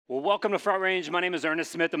Well, welcome to Front Range. My name is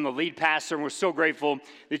Ernest Smith. I'm the lead pastor, and we're so grateful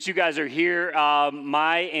that you guys are here.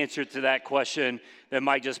 My answer to that question that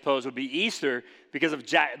Mike just posed would be Easter because of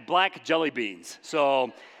black jelly beans.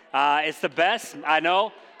 So it's the best. I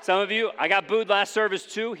know some of you, I got booed last service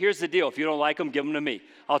too. Here's the deal. If you don't like them, give them to me.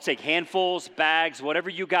 I'll take handfuls, bags, whatever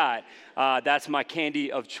you got. That's my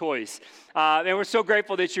candy of choice. And we're so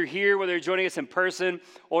grateful that you're here, whether you're joining us in person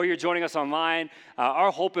or you're joining us online.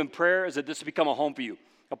 Our hope and prayer is that this will become a home for you.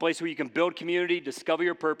 A place where you can build community, discover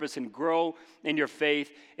your purpose, and grow in your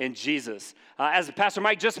faith in Jesus. As Pastor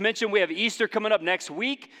Mike just mentioned, we have Easter coming up next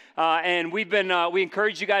week, and we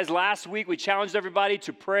encouraged you guys last week. We challenged everybody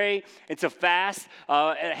to pray and to fast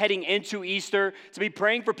heading into Easter, to be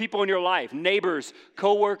praying for people in your life, neighbors,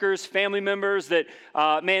 coworkers, family members that,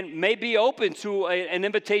 may be open to an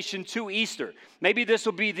invitation to Easter. Maybe this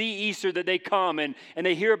will be the Easter that they come and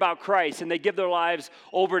they hear about Christ and they give their lives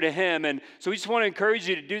over to Him. And so we just want to encourage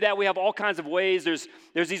you to do that. We have all kinds of ways. There's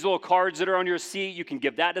these little cards that are on your seat. You can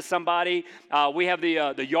give that to somebody. We have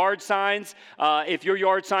the yard signs. If your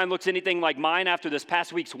yard sign looks anything like mine after this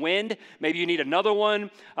past week's wind, maybe you need another one.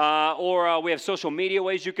 Or we have social media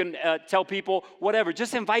ways you can tell people, whatever.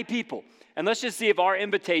 Just invite people. And let's just see if our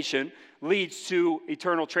invitation leads to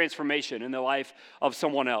eternal transformation in the life of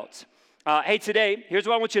someone else. Hey, today, here's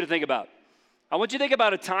what I want you to think about. I want you to think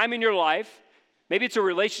about a time in your life. Maybe it's a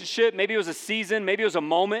relationship, maybe it was a season, maybe it was a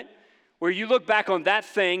moment where you look back on that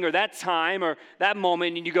thing or that time or that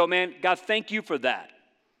moment and you go, man, God, thank you for that.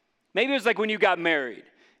 Maybe it was like when you got married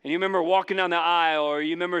and you remember walking down the aisle or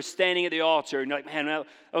you remember standing at the altar and you're like, man, that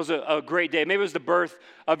was a great day. Maybe it was the birth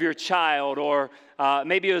of your child or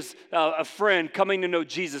maybe it was a friend coming to know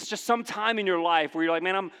Jesus. Just some time in your life where you're like,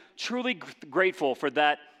 man, I'm truly grateful for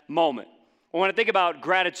that moment. When I think about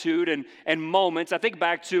gratitude and moments, I think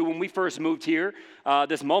back to when we first moved here.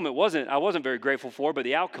 This moment I wasn't very grateful for, but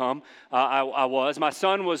the outcome I was. My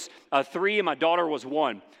son was 3 and my daughter was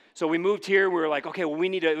 1. So we moved here. We were like, okay, well,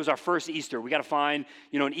 it was our first Easter. We got to find,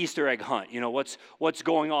 an Easter egg hunt. What's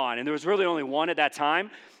going on? And there was really only one at that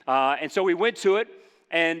time. And so we went to it.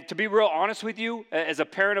 And to be real honest with you, as a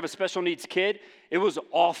parent of a special needs kid, it was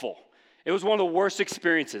awful. It was one of the worst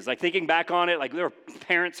experiences. Like thinking back on it, like there were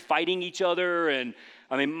parents fighting each other. And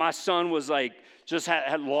my son was like, just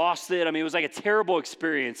had lost it. It was like a terrible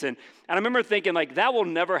experience. And I remember thinking like, that will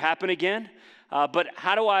never happen again. But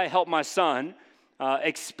how do I help my son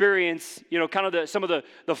experience, kind of some of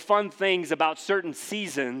the fun things about certain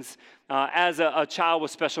seasons as a child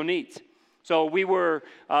with special needs? So we were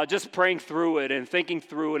just praying through it and thinking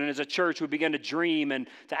through it. And as a church, we began to dream and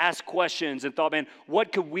to ask questions and thought, man,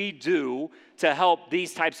 what could we do to help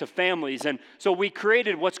these types of families? And so we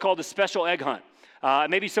created what's called a special egg hunt.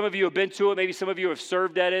 Maybe some of you have been to it. Maybe some of you have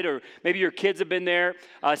served at it, or maybe your kids have been there.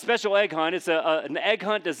 Special egg hunt, it's an egg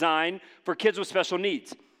hunt designed for kids with special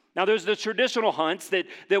needs. Now, there's the traditional hunts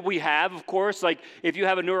that we have, of course, like if you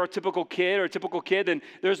have a neurotypical kid or a typical kid, then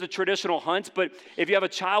there's the traditional hunts. But if you have a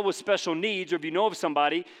child with special needs or if you know of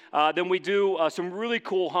somebody, then we do some really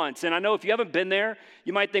cool hunts. And I know if you haven't been there,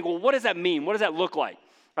 you might think, well, what does that mean? What does that look like?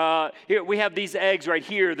 Here we have these eggs right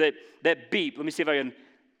here that beep. Let me see if I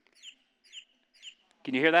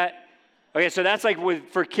can you hear that? Okay, so that's like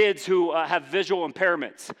for kids who have visual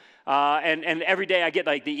impairments. And every day I get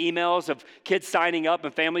like the emails of kids signing up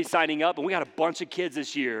and families signing up. And we got a bunch of kids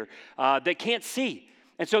this year that can't see.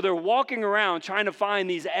 And so they're walking around trying to find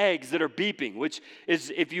these eggs that are beeping, which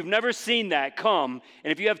is, if you've never seen that, come.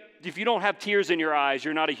 And if you don't have tears in your eyes,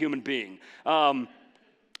 you're not a human being.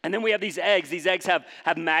 And then we have these eggs. These eggs have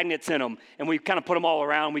magnets in them, and we kind of put them all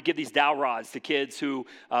around. We give these dowel rods to kids who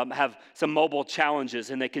have some mobile challenges,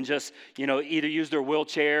 and they can just, either use their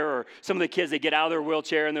wheelchair, or some of the kids, they get out of their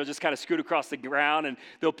wheelchair, and they'll just kind of scoot across the ground, and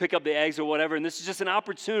they'll pick up the eggs or whatever. And this is just an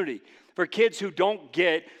opportunity for kids who don't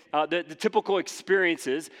get the typical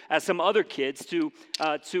experiences as some other kids to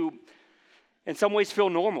in some ways, feel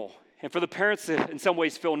normal. And for the parents to, in some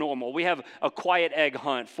ways, feel normal. We have a quiet egg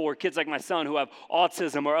hunt for kids like my son who have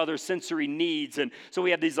autism or other sensory needs. And so we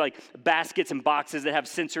have these like baskets and boxes that have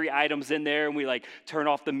sensory items in there. And we like turn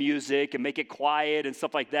off the music and make it quiet and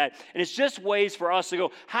stuff like that. And it's just ways for us to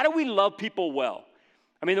go, how do we love people well?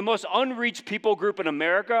 The most unreached people group in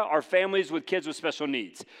America are families with kids with special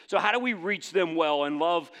needs. So how do we reach them well and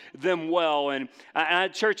love them well? And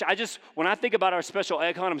at church, when I think about our special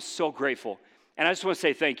egg hunt, I'm so grateful. And I just want to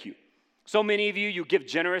say thank you. So many of you give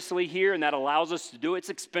generously here, and that allows us to do it. It's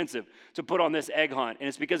expensive to put on this egg hunt, and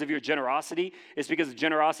it's because of your generosity. It's because of the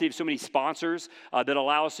generosity of so many sponsors that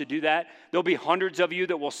allow us to do that. There'll be hundreds of you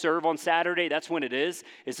that will serve on Saturday. That's when it is.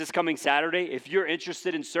 It's this coming Saturday. If you're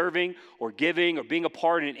interested in serving or giving or being a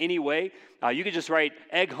part in any way, you could just write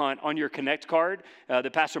egg hunt on your Connect card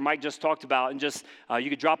that Pastor Mike just talked about, and just you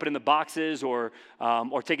could drop it in the boxes or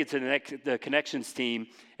take it to the connections team,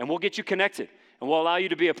 and we'll get you connected. And we'll allow you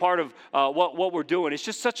to be a part of what we're doing. It's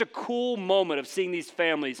just such a cool moment of seeing these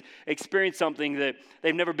families experience something that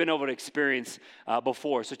they've never been able to experience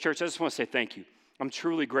before. So, church, I just want to say thank you. I'm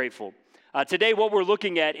truly grateful. Today, what we're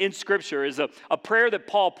looking at in Scripture is a prayer that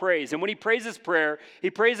Paul prays. And when he prays this prayer, he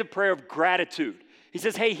prays a prayer of gratitude. He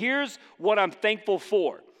says, hey, here's what I'm thankful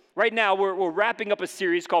for. Right now, we're wrapping up a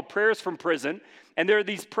series called Prayers from Prison. And there are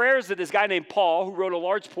these prayers that this guy named Paul, who wrote a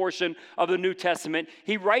large portion of the New Testament,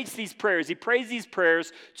 he writes these prayers. He prays these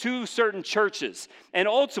prayers to certain churches and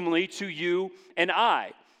ultimately to you and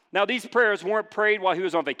I. Now, these prayers weren't prayed while he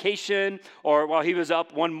was on vacation or while he was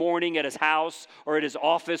up one morning at his house or at his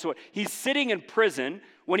office. He's sitting in prison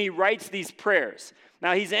when he writes these prayers.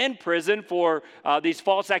 Now, he's in prison for these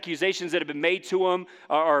false accusations that have been made to him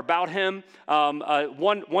or about him.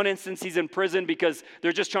 One instance, he's in prison because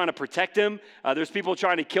they're just trying to protect him. There's people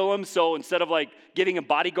trying to kill him, so instead of giving him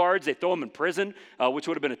bodyguards, they throw him in prison, which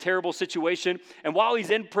would have been a terrible situation. And while he's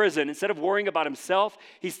in prison, instead of worrying about himself,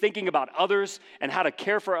 he's thinking about others and how to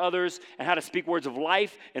care for others and how to speak words of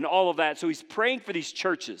life and all of that. So he's praying for these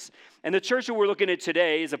churches. And the church that we're looking at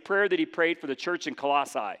today is a prayer that he prayed for the church in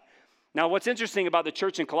Colossae. Now, what's interesting about the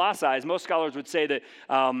church in Colossae is most scholars would say that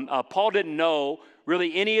Paul didn't know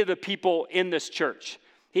really any of the people in this church.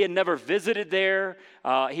 He had never visited there.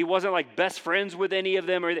 He wasn't best friends with any of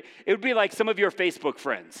them. It would be like some of your Facebook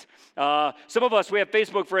friends. Some of us, we have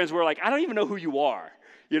Facebook friends where I don't even know who you are.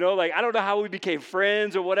 I don't know how we became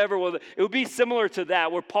friends or whatever. Well, it would be similar to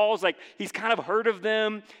that, where Paul's he's kind of heard of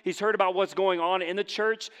them. He's heard about what's going on in the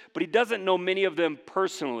church, but he doesn't know many of them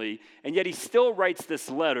personally, and yet he still writes this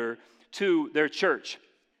letter to their church.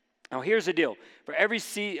 Now, here's the deal. For every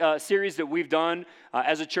series that we've done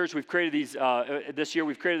as a church, we've created these, this year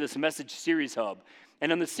we've created this message series hub.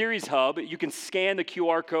 And on the series hub, you can scan the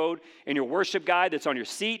QR code in your worship guide that's on your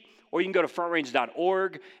seat, or you can go to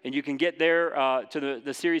frontrange.org, and you can get there to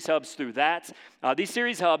the series hubs through that. These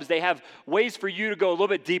series hubs, they have ways for you to go a little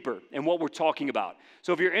bit deeper in what we're talking about.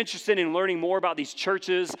 So if you're interested in learning more about these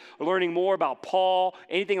churches, or learning more about Paul,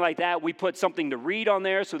 anything like that, we put something to read on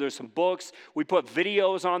there. So there's some books. We put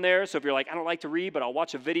videos on there. So if you're I don't like to read, but I'll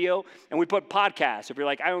watch a video. And we put podcasts. If you're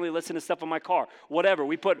I only listen to stuff in my car, whatever.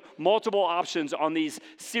 We put multiple options on these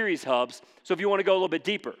series hubs. So if you want to go a little bit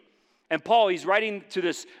deeper. And Paul, he's writing to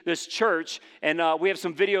this church, and we have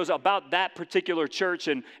some videos about that particular church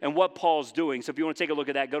and what Paul's doing. So if you want to take a look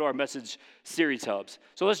at that, go to our message series hubs.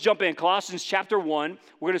 So let's jump in. Colossians chapter 1,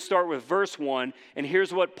 we're going to start with verse 1, and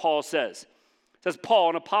here's what Paul says. It says, Paul,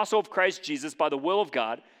 an apostle of Christ Jesus by the will of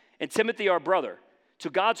God, and Timothy our brother, to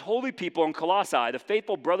God's holy people in Colossae, the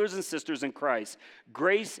faithful brothers and sisters in Christ,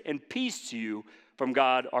 grace and peace to you from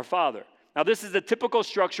God our Father. Now, this is the typical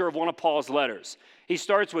structure of one of Paul's letters. He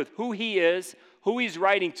starts with who he is, who he's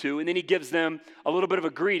writing to, and then he gives them a little bit of a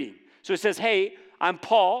greeting. So he says, hey, I'm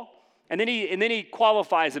Paul, and then he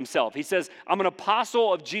qualifies himself. He says, I'm an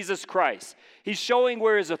apostle of Jesus Christ. He's showing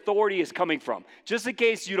where his authority is coming from. Just in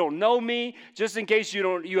case you don't know me, just in case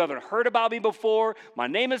you haven't heard about me before, my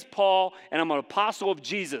name is Paul, and I'm an apostle of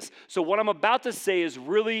Jesus. So what I'm about to say is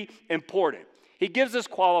really important. He gives this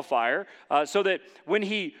qualifier so that when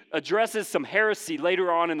he addresses some heresy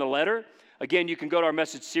later on in the letter, again, you can go to our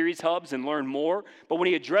message series hubs and learn more. But when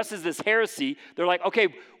he addresses this heresy, they're like,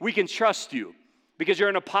 okay, we can trust you because you're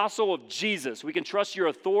an apostle of Jesus. We can trust your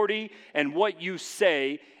authority and what you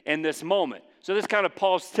say in this moment. So this is kind of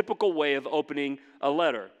Paul's typical way of opening a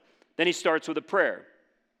letter. Then he starts with a prayer.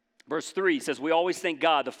 Verse 3 says, we always thank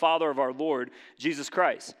God, the Father of our Lord Jesus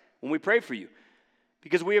Christ, when we pray for you,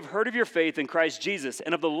 because we have heard of your faith in Christ Jesus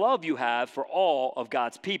and of the love you have for all of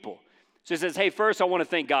God's people. So he says, hey, first, I want to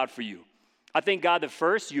thank God for you. I thank God that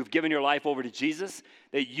first, you've given your life over to Jesus,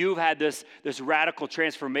 that you've had this radical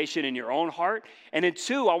transformation in your own heart. And then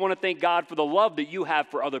two, I want to thank God for the love that you have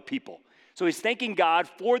for other people. So he's thanking God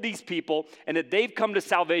for these people and that they've come to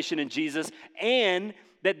salvation in Jesus and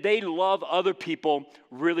that they love other people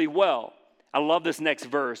really well. I love this next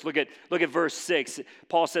verse. Look at verse 6.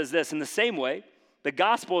 Paul says this, in the same way, the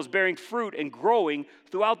gospel is bearing fruit and growing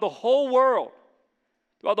throughout the whole world.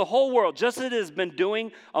 Throughout the whole world, just as it has been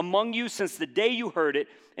doing among you since the day you heard it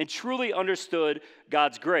and truly understood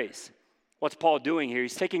God's grace. What's Paul doing here?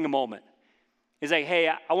 He's taking a moment He's like, hey,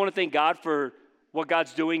 I want to thank God for what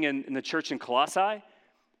God's doing in the church in Colossae,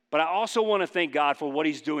 but I also want to thank God for what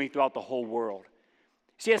he's doing throughout the whole world.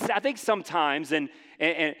 See, I think sometimes in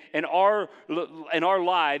our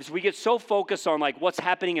lives, we get so focused on like what's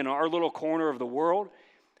happening in our little corner of the world,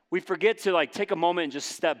 we forget to like take a moment and just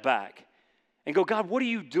step back and go, God, what are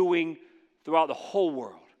you doing throughout the whole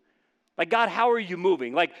world? Like, God, how are you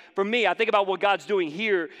moving? Like, for me, I think about what God's doing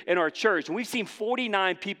here in our church. And we've seen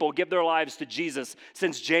 49 people give their lives to Jesus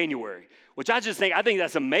since January, which I think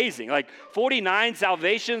that's amazing. Like, 49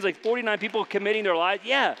 salvations, like 49 people committing their lives.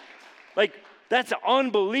 Yeah, like, that's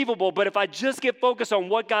unbelievable. But if I just get focused on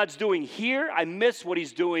what God's doing here, I miss what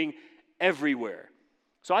he's doing everywhere.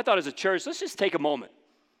 So I thought as a church, let's just take a moment.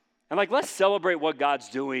 And like, let's celebrate what God's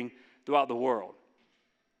doing throughout the world.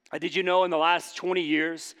 Did you know in the last 20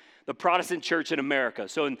 years, the Protestant church in America.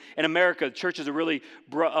 So in America, churches are really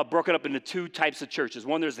broken up into two types of churches.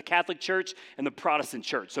 One, there's the Catholic Church and the Protestant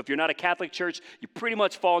church. So if you're not a Catholic church, you pretty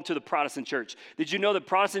much fall into the Protestant church. Did you know that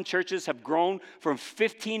Protestant churches have grown from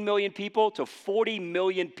 15 million people to 40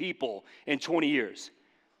 million people in 20 years?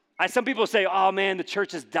 Some people say, oh man, the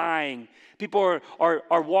church is dying. People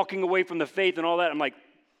are walking away from the faith and all that. I'm like,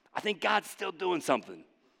 I think God's still doing something.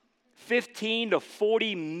 15 to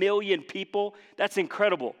 40 million people, that's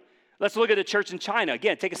incredible. Let's look at the church in China.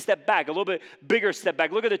 Again, take a step back, a little bit bigger step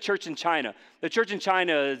back. Look at the church in China. The church in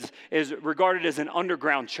China is regarded as an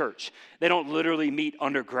underground church. They don't literally meet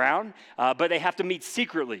underground, but they have to meet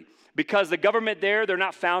secretly. Because the government there, they're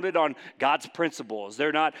not founded on God's principles.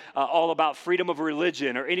 They're not all about freedom of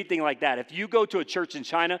religion or anything like that. If you go to a church in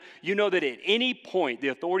China, you know that at any point, the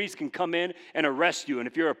authorities can come in and arrest you. And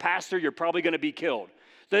if you're a pastor, you're probably going to be killed.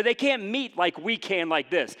 So they can't meet like we can like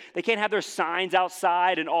this. They can't have their signs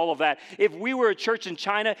outside and all of that. If we were a church in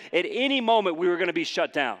China, at any moment we were going to be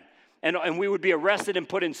shut down. And we would be arrested and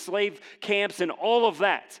put in slave camps and all of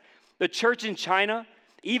that. The church in China,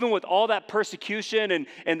 even with all that persecution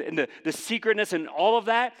and the secretness and all of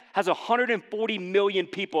that, has 140 million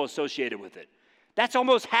people associated with it. That's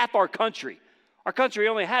almost half our country. Our country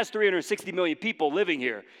only has 360 million people living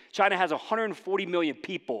here. China has 140 million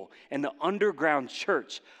people in the underground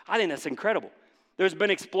church. I think that's incredible. There's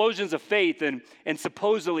been explosions of faith in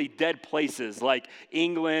supposedly dead places like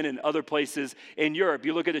England and other places in Europe.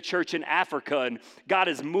 You look at the church in Africa, and God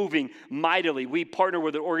is moving mightily. We partner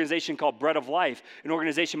with an organization called Bread of Life, an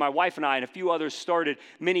organization my wife and I and a few others started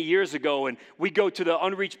many years ago, and we go to the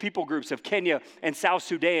unreached people groups of Kenya and South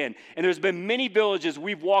Sudan. And there's been many villages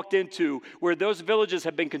we've walked into where those villages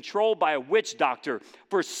have been controlled by a witch doctor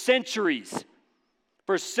for centuries.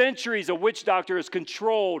 For centuries, a witch doctor has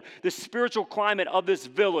controlled the spiritual climate of this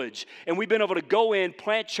village. And we've been able to go in,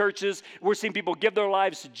 plant churches. We're seeing people give their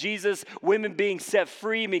lives to Jesus, women being set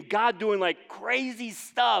free. I mean, God doing like crazy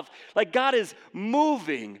stuff. Like God is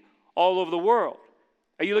moving all over the world.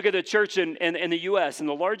 You look at the church in the U.S., and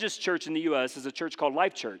the largest church in the U.S. is a church called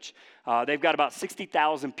Life Church. They've got about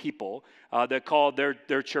 60,000 people that call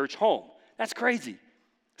their church home. That's crazy.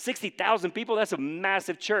 60,000 people, that's a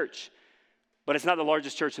massive church. But it's not the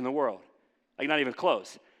largest church in the world. Like, not even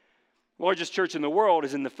close. The largest church in the world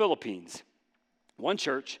is in the Philippines. One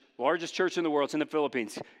church, largest church in the world, is in the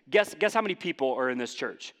Philippines. Guess how many people are in this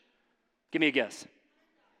church? Give me a guess.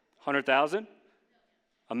 100,000?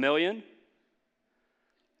 A million?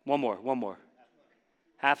 One more.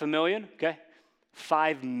 500,000? Okay.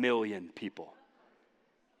 5 million people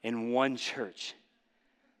in one church.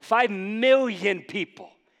 5 million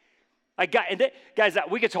people. Guys,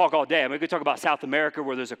 we could talk all day. I mean, we could talk about South America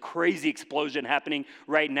where there's a crazy explosion happening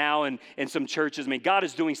right now in some churches. I mean, God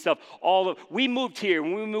is doing stuff we moved here,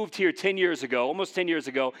 when we moved here 10 years ago, almost 10 years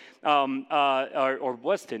ago, or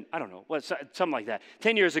was 10, I don't know, something like that.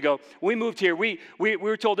 10 years ago, when we moved here, we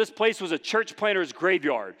were told this place was a church planter's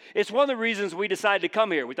graveyard. It's one of the reasons we decided to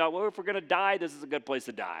come here. We thought, well, if we're going to die, this is a good place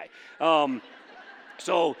to die.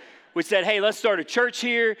 So we said, hey, let's start a church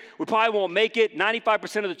here. We probably won't make it.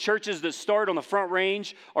 95% of the churches that start on the Front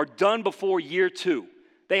Range are done before year 2.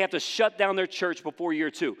 They have to shut down their church before year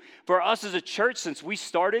 2. For us as a church, since we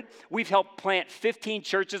started, we've helped plant 15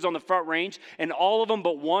 churches on the Front Range, and all of them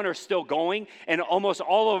but one are still going, and almost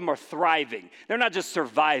all of them are thriving. They're not just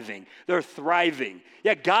surviving, they're thriving.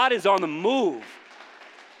 Yeah, God is on the move.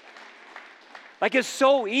 Like, it's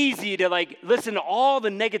so easy to, like, listen to all the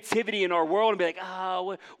negativity in our world and be like,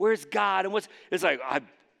 oh, where's God? And it's like,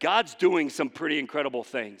 God's doing some pretty incredible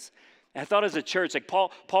things. And I thought as a church, like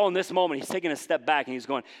Paul in this moment, he's taking a step back and he's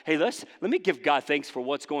going, hey, let me give God thanks for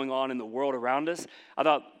what's going on in the world around us. I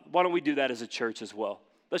thought, why don't we do that as a church as well?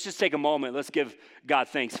 Let's just take a moment. Let's give God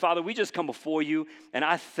thanks. Father, we just come before you, and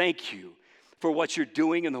I thank you for what you're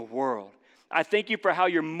doing in the world. I thank you for how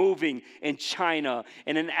you're moving in China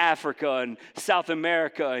and in Africa and South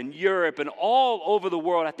America and Europe and all over the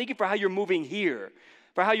world. I thank you for how you're moving here,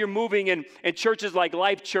 for how you're moving in churches like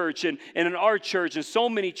Life Church and in our church and so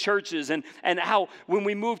many churches, and how when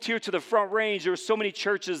we moved here to the Front Range, there were so many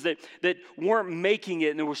churches that weren't making it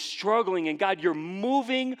and they were struggling. And God, you're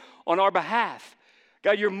moving on our behalf.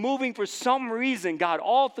 God, you're moving for some reason, God,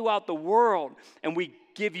 all throughout the world, and we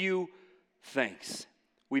give you thanks.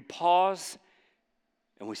 We pause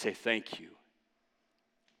and we say thank you.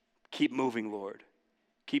 Keep moving, Lord.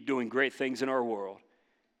 Keep doing great things in our world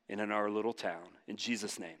and in our little town. In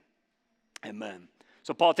Jesus' name, amen.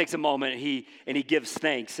 So Paul takes a moment and he gives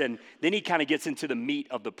thanks, and then he kind of gets into the meat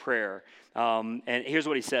of the prayer. And here's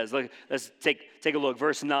what he says. Let's take a look.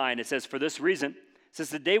 Verse 9, it says, "For this reason, since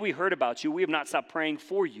the day we heard about you, we have not stopped praying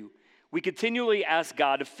for you. We continually ask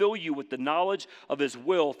God to fill you with the knowledge of his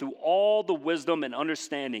will through all the wisdom and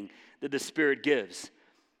understanding that the Spirit gives."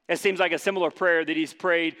 It seems like a similar prayer that he's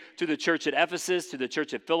prayed to the church at Ephesus, to the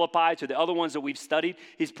church at Philippi, to the other ones that we've studied.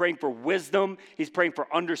 He's praying for wisdom. He's praying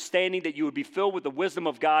for understanding, that you would be filled with the wisdom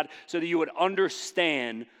of God so that you would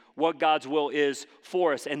understand what God's will is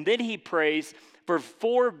for us. And then he prays for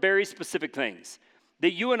 4 very specific things,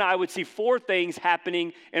 that you and I would see 4 things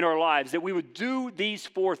happening in our lives, that we would do these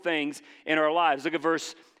 4 things in our lives. Look at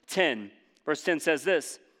verse 10. Verse 10 says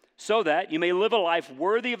this, "So that you may live a life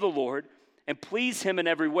worthy of the Lord and please him in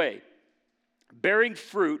every way, bearing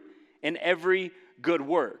fruit in every good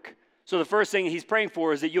work." So the first thing he's praying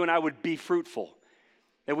for is that you and I would be fruitful,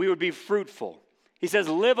 that we would be fruitful. He says,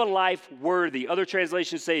 live a life worthy. Other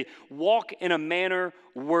translations say, walk in a manner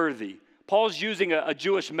worthy. Paul's using a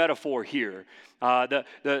Jewish metaphor here.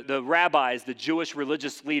 The rabbis, the Jewish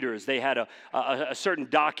religious leaders, they had a certain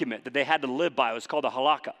document that they had to live by. It was called the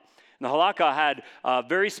halakha. And the halakha had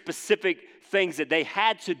very specific things that they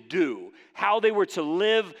had to do, how they were to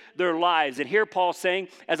live their lives. And here Paul's saying,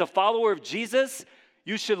 as a follower of Jesus,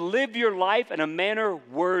 you should live your life in a manner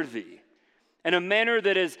worthy, in a manner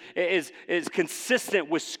that is consistent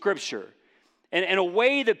with Scripture, and in a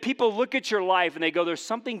way that people look at your life and they go, there's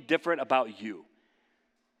something different about you.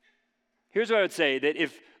 Here's what I would say, that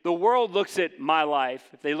if the world looks at my life,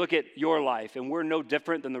 if they look at your life, and we're no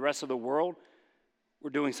different than the rest of the world, we're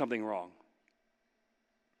doing something wrong.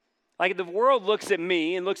 Like if the world looks at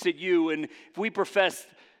me and looks at you, and if we profess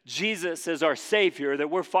Jesus as our Savior, that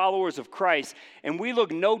we're followers of Christ, and we look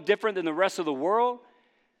no different than the rest of the world,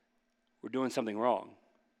 we're doing something wrong.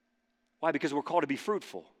 Why? Because we're called to be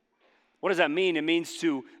fruitful. What does that mean? It means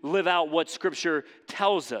to live out what Scripture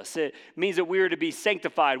tells us. It means that we are to be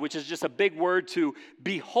sanctified, which is just a big word to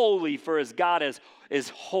be holy, for as God is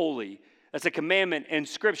holy. That's a commandment in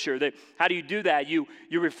Scripture. That how do you do that?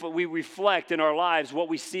 We reflect in our lives what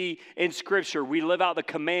we see in Scripture. We live out the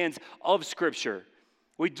commands of Scripture.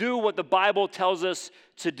 We do what the Bible tells us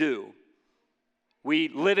to do. We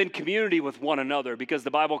live in community with one another because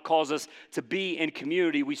the Bible calls us to be in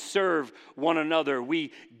community. We serve one another.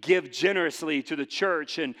 We give generously to the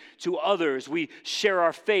church and to others. We share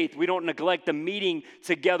our faith. We don't neglect the meeting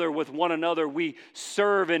together with one another. We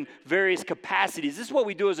serve in various capacities. This is what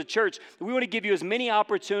we do as a church. We want to give you as many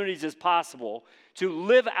opportunities as possible to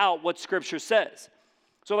live out what Scripture says.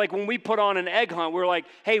 So like when we put on an egg hunt, we're like,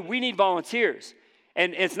 hey, we need volunteers.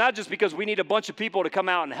 And it's not just because we need a bunch of people to come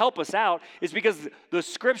out and help us out. It's because the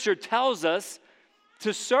Scripture tells us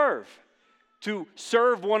to serve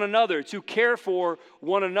one another, to care for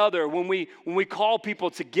one another. When we call people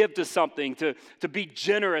to give to something, to be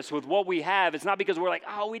generous with what we have, it's not because we're like,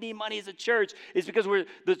 oh, we need money as a church. It's because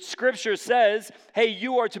the Scripture says, hey,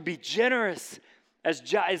 you are to be generous. As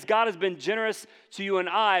God has been generous to you and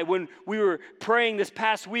I. When we were praying this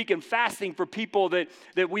past week and fasting for people that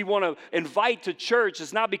we want to invite to church,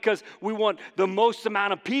 it's not because we want the most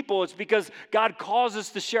amount of people. It's because God calls us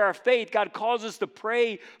to share our faith. God calls us to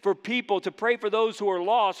pray for people, to pray for those who are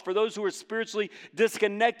lost, for those who are spiritually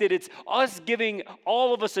disconnected. It's us giving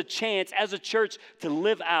all of us a chance as a church to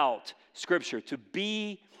live out Scripture, to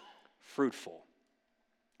be fruitful.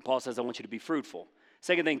 Paul says, I want you to be fruitful.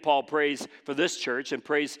 Second thing Paul prays for this church and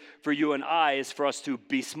prays for you and I is for us to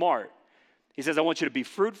be smart. He says, I want you to be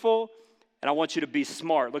fruitful and I want you to be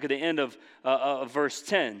smart. Look at the end of verse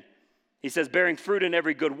 10. He says, bearing fruit in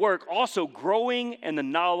every good work, also growing in the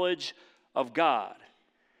knowledge of God.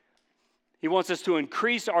 He wants us to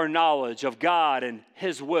increase our knowledge of God and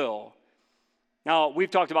His will. Now, we've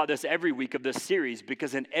talked about this every week of this series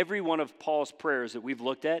because in every one of Paul's prayers that we've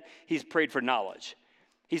looked at, he's prayed for knowledge.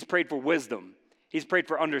 He's prayed for wisdom. He's prayed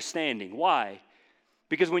for understanding. Why?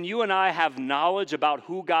 Because when you and I have knowledge about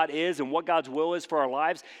who God is and what God's will is for our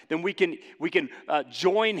lives, then we can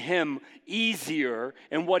join him easier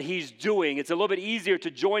in what he's doing. It's a little bit easier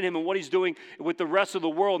to join him in what he's doing with the rest of the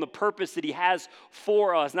world and the purpose that he has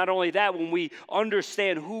for us. Not only that, when we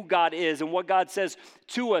understand who God is and what God says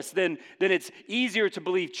to us, then it's easier to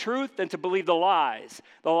believe truth than to believe the lies.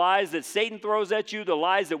 The lies that Satan throws at you, the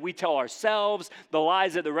lies that we tell ourselves, the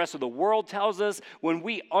lies that the rest of the world tells us. When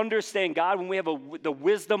we understand God, when we have the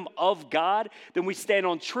wisdom of God, then we stand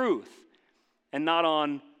on truth and not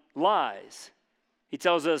on lies. He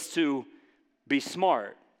tells us to be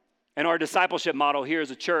smart. And our discipleship model here as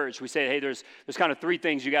a church, we say, hey, there's kind of three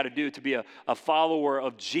things you got to do to be a follower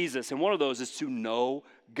of Jesus. And one of those is to know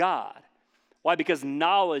God. Why? Because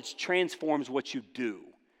knowledge transforms what you do.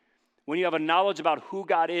 When you have a knowledge about who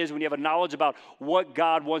God is, when you have a knowledge about what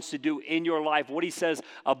God wants to do in your life, what he says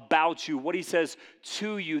about you, what he says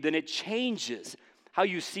to you, then it changes how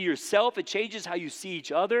you see yourself, it changes how you see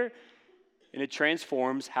each other, and it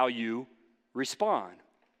transforms how you respond.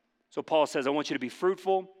 So Paul says, I want you to be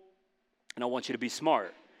fruitful, and I want you to be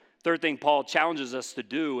smart. Third thing Paul challenges us to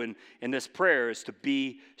do in this prayer is to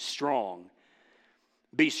be strong.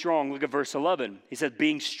 Be strong. Look at verse 11. He says,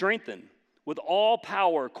 being strengthened with all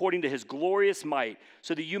power according to his glorious might,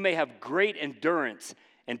 so that you may have great endurance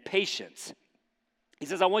and patience. He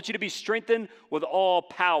says, I want you to be strengthened with all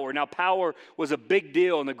power. Now, power was a big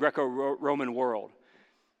deal in the Greco-Roman world.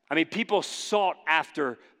 I mean, people sought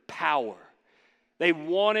after power. They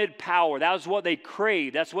wanted power. That was what they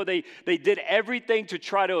craved. That's what they did everything to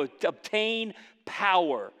try to obtain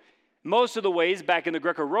power. Most of the ways back in the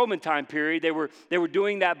Greco-Roman time period, they were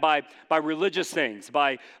doing that by religious things,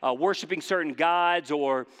 by worshiping certain gods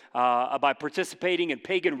or by participating in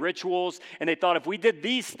pagan rituals. And they thought if we did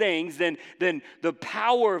these things, then the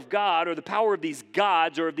power of God or the power of these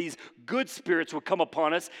gods or of these good spirits would come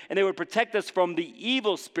upon us, and they would protect us from the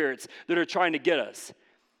evil spirits that are trying to get us.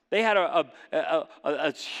 They had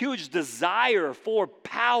a huge desire for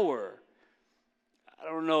power. I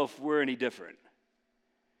don't know if we're any different.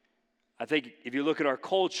 I think if you look at our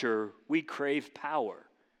culture, we crave power.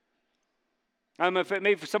 I mean,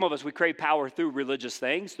 maybe for some of us, we crave power through religious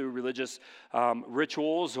things, through religious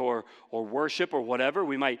rituals or worship or whatever.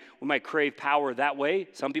 We might crave power that way.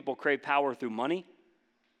 Some people crave power through money.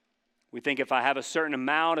 We think if I have a certain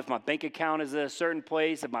amount, if my bank account is at a certain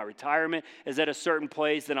place, if my retirement is at a certain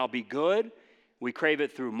place, then I'll be good. We crave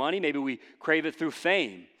it through money. Maybe we crave it through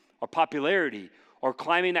fame or popularity or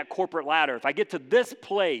climbing that corporate ladder. If I get to this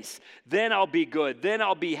place, then I'll be good. Then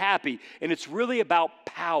I'll be happy. And it's really about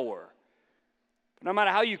power. But no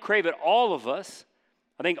matter how you crave it, all of us,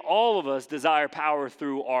 I think all of us desire power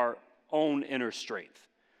through our own inner strength.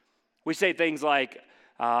 We say things like,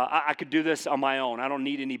 I could do this on my own. I don't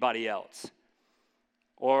need anybody else.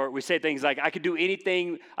 Or we say things like, I could do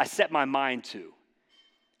anything I set my mind to.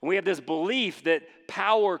 And we have this belief that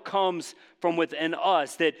power comes from within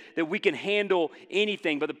us, that we can handle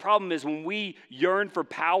anything. But the problem is when we yearn for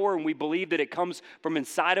power and we believe that it comes from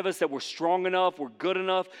inside of us, that we're strong enough, we're good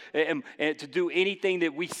enough, and to do anything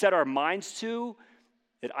that we set our minds to,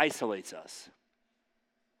 it isolates us.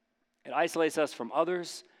 It isolates us from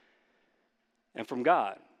others and from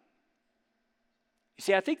God. You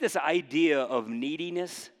see, I think this idea of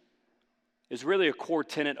neediness is really a core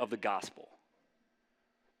tenet of the gospel.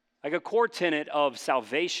 Like a core tenet of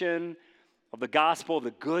salvation, of the gospel,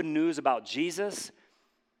 the good news about Jesus,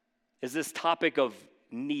 is this topic of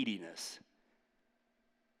neediness.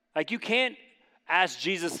 Like you can't ask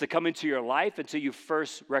Jesus to come into your life until you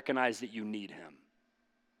first recognize that you need him.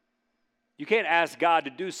 You can't ask God to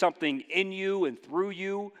do something in you and through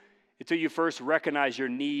you until you first recognize your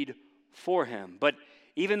need for him. But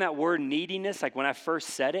even that word neediness, like when I first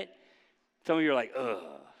said it, some of you are like, ugh,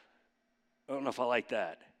 I don't know if I like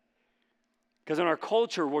that. Because in our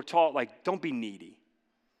culture, we're taught, like, don't be needy.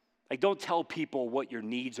 Like, don't tell people what your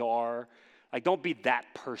needs are. Like, don't be that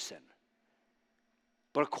person.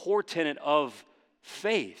 But a core tenet of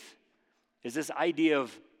faith is this idea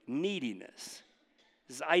of neediness.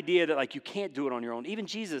 This idea that, like, you can't do it on your own. Even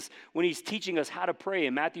Jesus, when he's teaching us how to pray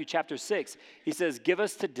in Matthew chapter 6, he says, give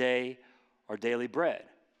us today our daily bread.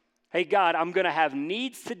 Hey, God, I'm going to have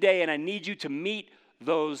needs today, and I need you to meet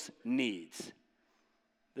those needs.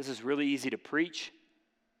 This is really easy to preach.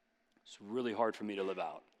 It's really hard for me to live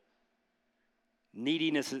out.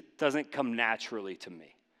 Neediness doesn't come naturally to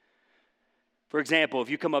me. For example, if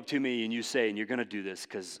you come up to me and you say, and you're going to do this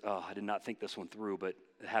because I did not think this one through, but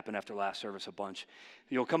it happened after last service a bunch.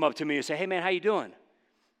 You'll come up to me and say, hey, man, how you doing?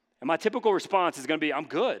 And my typical response is going to be, I'm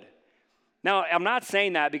good. Now, I'm not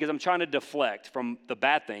saying that because I'm trying to deflect from the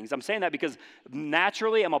bad things. I'm saying that because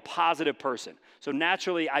naturally I'm a positive person. So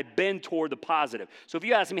naturally I bend toward the positive. So if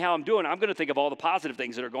you ask me how I'm doing, I'm going to think of all the positive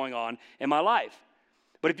things that are going on in my life.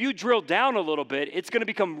 But if you drill down a little bit, it's going to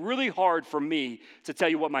become really hard for me to tell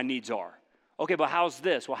you what my needs are. Okay, but how's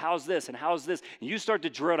this? Well, how's this? And how's this? And you start to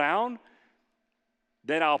drill down,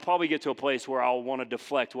 then I'll probably get to a place where I'll want to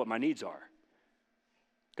deflect what my needs are.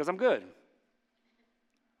 Because I'm good.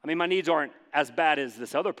 I mean, my needs aren't as bad as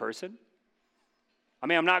this other person. I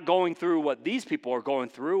mean, I'm not going through what these people are going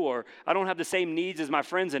through, or I don't have the same needs as my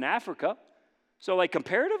friends in Africa. So, like,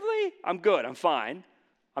 comparatively, I'm good. I'm fine.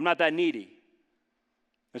 I'm not that needy.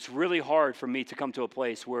 It's really hard for me to come to a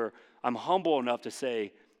place where I'm humble enough to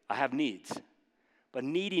say, I have needs. But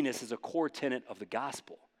neediness is a core tenet of the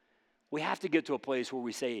gospel. We have to get to a place where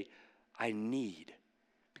we say, I need.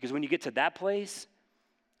 Because when you get to that place,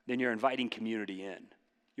 then you're inviting community in.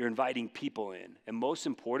 You're inviting people in. And most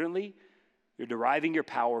importantly, you're deriving your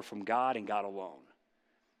power from God and God alone.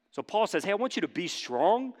 So Paul says, hey, I want you to be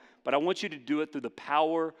strong, but I want you to do it through the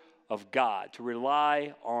power of God, to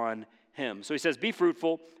rely on him. So he says, be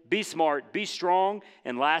fruitful, be smart, be strong,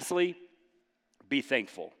 and lastly, be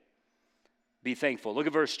thankful. Be thankful. Look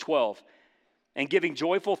at verse 12. And giving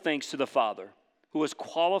joyful thanks to the Father, who has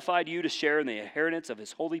qualified you to share in the inheritance of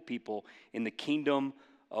his holy people in the kingdom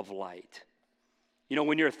of light. You know,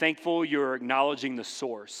 when you're thankful, you're acknowledging the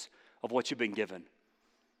source of what you've been given.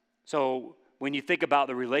 So when you think about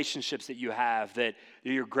the relationships that you have that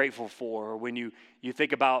you're grateful for, or when you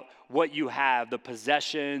think about what you have, the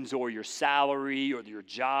possessions or your salary or your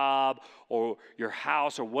job or your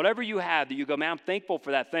house or whatever you have that you go, man, I'm thankful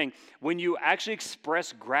for that thing. When you actually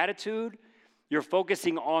express gratitude, you're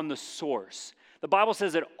focusing on the source. The Bible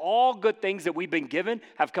says that all good things that we've been given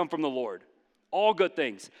have come from the Lord. All good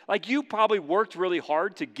things. Like you probably worked really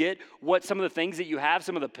hard to get what some of the things that you have,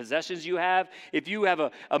 some of the possessions you have. If you have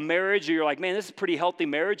a marriage or you're like, man, this is a pretty healthy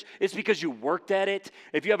marriage, it's because you worked at it.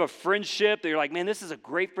 If you have a friendship that you're like, man, this is a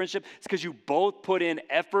great friendship, it's because you both put in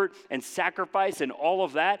effort and sacrifice and all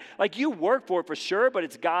of that. Like you work for it for sure, but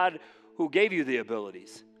it's God who gave you the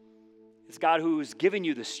abilities. It's God who's given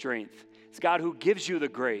you the strength. It's God who gives you the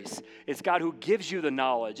grace. It's God who gives you the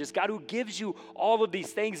knowledge. It's God who gives you all of these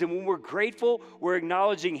things. And when we're grateful, we're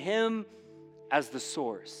acknowledging him as the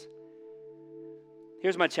source.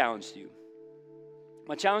 Here's my challenge to you.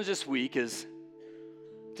 My challenge this week is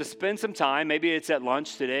to spend some time. Maybe it's at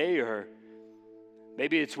lunch today, or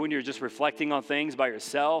maybe it's when you're just reflecting on things by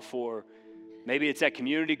yourself, or maybe it's at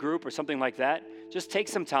community group or something like that. Just take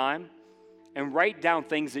some time and write down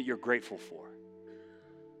things that you're grateful for.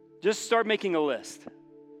 Just start making a list.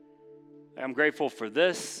 I'm grateful for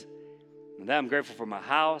this, and then I'm grateful for my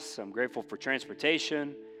house. I'm grateful for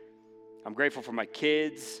transportation. I'm grateful for my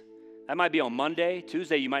kids. That might be on Monday.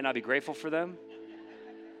 Tuesday, you might not be grateful for them.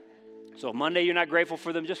 So Monday, you're not grateful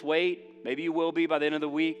for them. Just wait. Maybe you will be by the end of the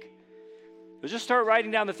week. But just start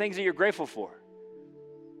writing down the things that you're grateful for.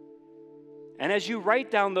 And as you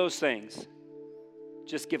write down those things,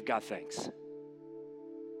 just give God thanks.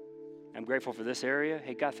 I'm grateful for this area.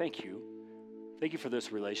 Hey, God, thank you. Thank you for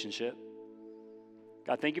this relationship.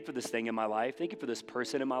 God, thank you for this thing in my life. Thank you for this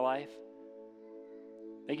person in my life.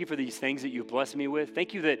 Thank you for these things that you've blessed me with.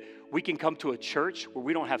 Thank you that we can come to a church where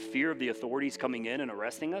we don't have fear of the authorities coming in and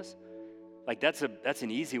arresting us. Like that's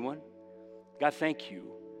an easy one. God, thank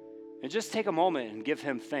you. And just take a moment and give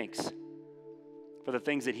him thanks for the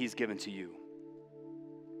things that he's given to you.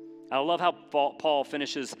 I love how Paul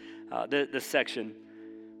finishes this section.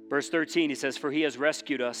 Verse 13, he says, for he has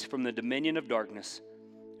rescued us from the dominion of darkness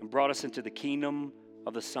and brought us into the kingdom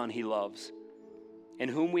of the Son he loves, in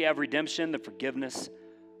whom we have redemption, the forgiveness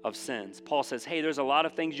of sins. Paul says, hey, there's a lot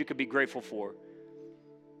of things you could be grateful for,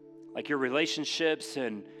 like your relationships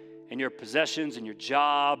and your possessions and your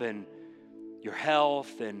job and your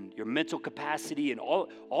health and your mental capacity and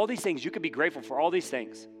all these things. You could be grateful for all these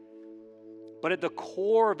things. But at the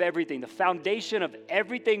core of everything, the foundation of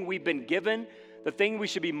everything we've been given, the thing we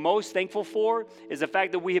should be most thankful for is the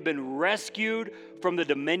fact that we have been rescued from the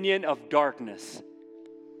dominion of darkness.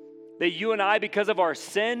 That you and I, because of our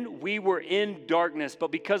sin, we were in darkness.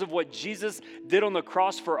 But because of what Jesus did on the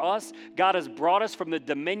cross for us, God has brought us from the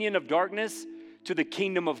dominion of darkness to the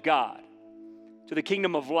kingdom of God, to the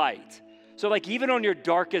kingdom of light. So like even on your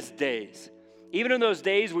darkest days, even in those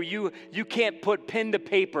days where you can't put pen to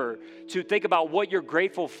paper to think about what you're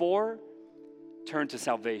grateful for, turn to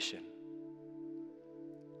salvation.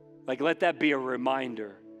 Like, let that be a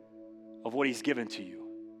reminder of what he's given to you.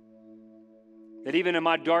 That even in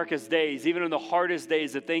my darkest days, even in the hardest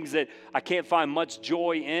days, the things that I can't find much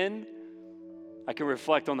joy in, I can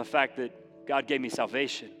reflect on the fact that God gave me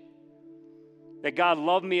salvation. That God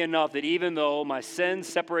loved me enough that even though my sin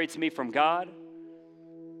separates me from God,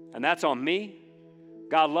 and that's on me,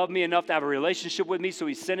 God loved me enough to have a relationship with me, so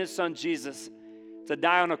he sent his son Jesus to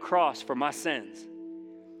die on a cross for my sins.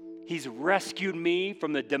 He's rescued me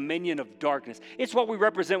from the dominion of darkness. It's what we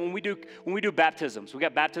represent when we do baptisms. We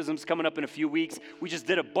got baptisms coming up in a few weeks. We just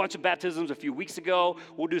did a bunch of baptisms a few weeks ago.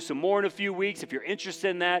 We'll do some more in a few weeks. If you're interested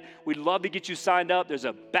in that, we'd love to get you signed up. There's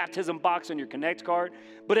a baptism box on your Connect card.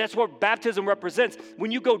 But that's what baptism represents.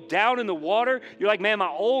 When you go down in the water, you're like, man, my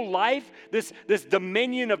old life, this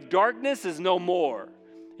dominion of darkness is no more.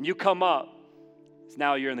 And you come up.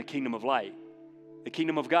 Now you're in the kingdom of light, the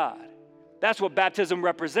kingdom of God. That's what baptism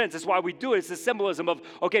represents. That's why we do it. It's the symbolism of,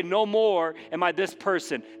 okay, no more am I this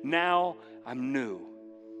person. Now I'm new.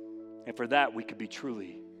 And for that, we could be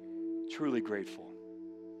truly, truly grateful.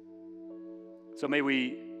 So may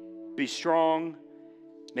we be strong.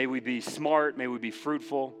 May we be smart. May we be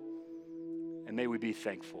fruitful. And may we be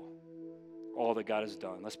thankful for all that God has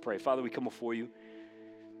done. Let's pray. Father, we come before you.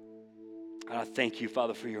 And I thank you,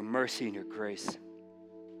 Father, for your mercy and your grace.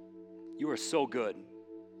 You are so good.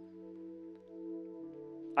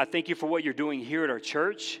 I thank you for what you're doing here at our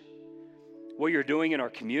church, what you're doing in our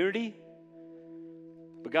community.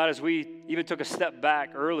 But God, as we even took a step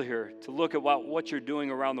back earlier to look at what you're doing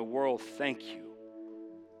around the world, thank you.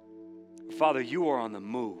 Father, you are on the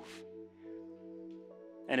move.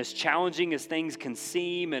 And as challenging as things can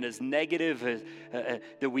seem, and as negative as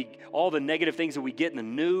all the negative things that we get in the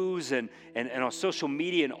news and on social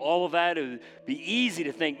media and all of that, it would be easy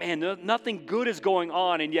to think, man, nothing good is going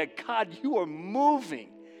on. And yet, God, you are moving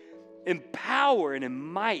in power and in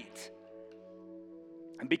might.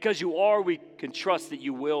 And because you are, we can trust that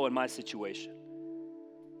you will in my situation.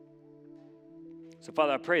 So,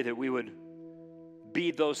 Father, I pray that we would be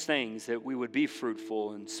those things, that we would be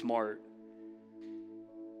fruitful and smart,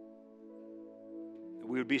 that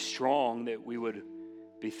we would be strong, that we would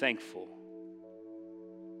be thankful.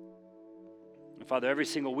 And Father, every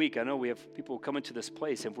single week, I know we have people who come into this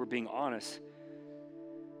place, and if we're being honest,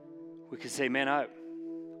 we could say, man,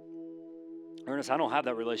 Ernest, I don't have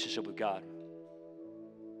that relationship with God.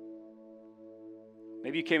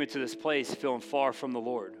 Maybe you came into this place feeling far from the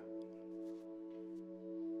Lord.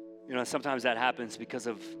 You know, sometimes that happens because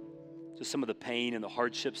of just some of the pain and the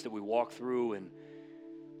hardships that we walk through, and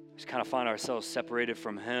just kind of find ourselves separated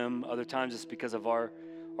from him. Other times it's because of our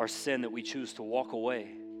sin that we choose to walk away.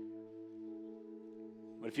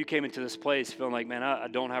 But if you came into this place feeling like, man, I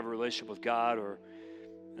don't have a relationship with God,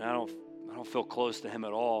 and I don't feel close to him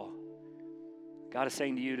at all, God is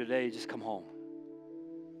saying to you today, just come home.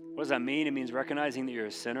 What does that mean? It means recognizing that you're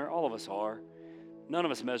a sinner. All of us are. None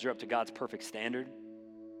of us measure up to God's perfect standard.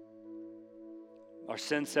 Our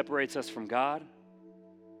sin separates us from God.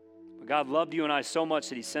 But God loved you and I so much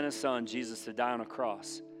that he sent his son, Jesus, to die on a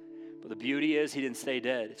cross. But the beauty is he didn't stay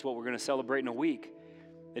dead. It's what we're going to celebrate in a week.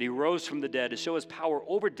 That he rose from the dead to show his power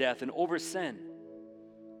over death and over sin.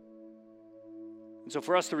 And so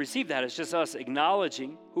for us to receive that, it's just us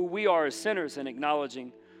acknowledging who we are as sinners and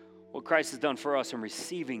acknowledging what Christ has done for us and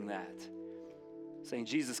receiving that. Saying,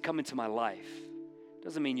 Jesus, come into my life.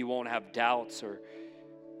 Doesn't mean you won't have doubts or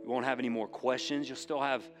you won't have any more questions. You'll still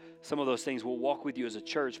have some of those things. We'll walk with you as a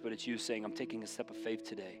church, but it's you saying, I'm taking a step of faith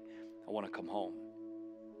today. I want to come home.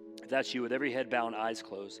 If that's you, with every head bowed and eyes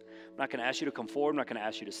closed, I'm not going to ask you to come forward. I'm not going to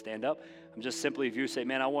ask you to stand up. I'm just simply, if you say,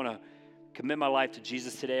 man, I want to commit my life to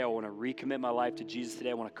Jesus today. I want to recommit my life to Jesus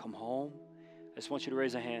today. I want to come home. I just want you to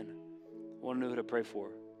raise a hand. I want to know who to pray for.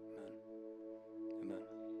 Amen. Amen.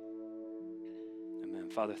 Amen.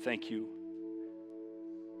 Father, thank you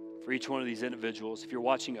for each one of these individuals. If you're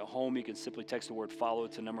watching at home, you can simply text the word follow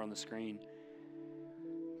to the number on the screen.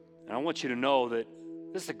 And I want you to know that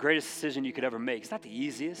this is the greatest decision you could ever make. It's not the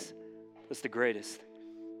easiest, but it's the greatest.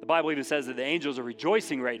 The Bible even says that the angels are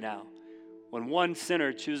rejoicing right now when one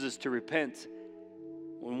sinner chooses to repent,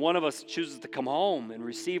 when one of us chooses to come home and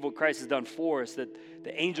receive what Christ has done for us, that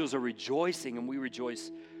the angels are rejoicing and we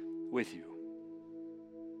rejoice with you.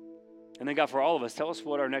 And then God, for all of us, tell us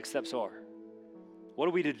what our next steps are. What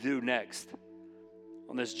are we to do next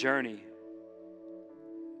on this journey?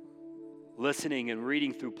 Listening and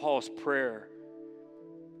reading through Paul's prayer.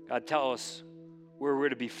 God, tell us where we're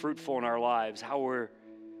to be fruitful in our lives, how we're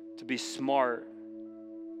to be smart,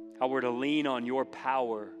 how we're to lean on your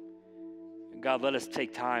power. And God, let us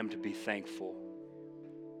take time to be thankful.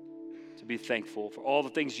 To be thankful for all the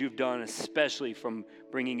things you've done, especially from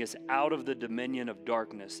bringing us out of the dominion of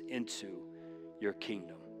darkness into your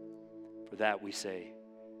kingdom. For that we say,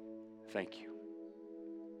 thank you.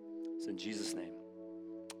 It's in Jesus' name.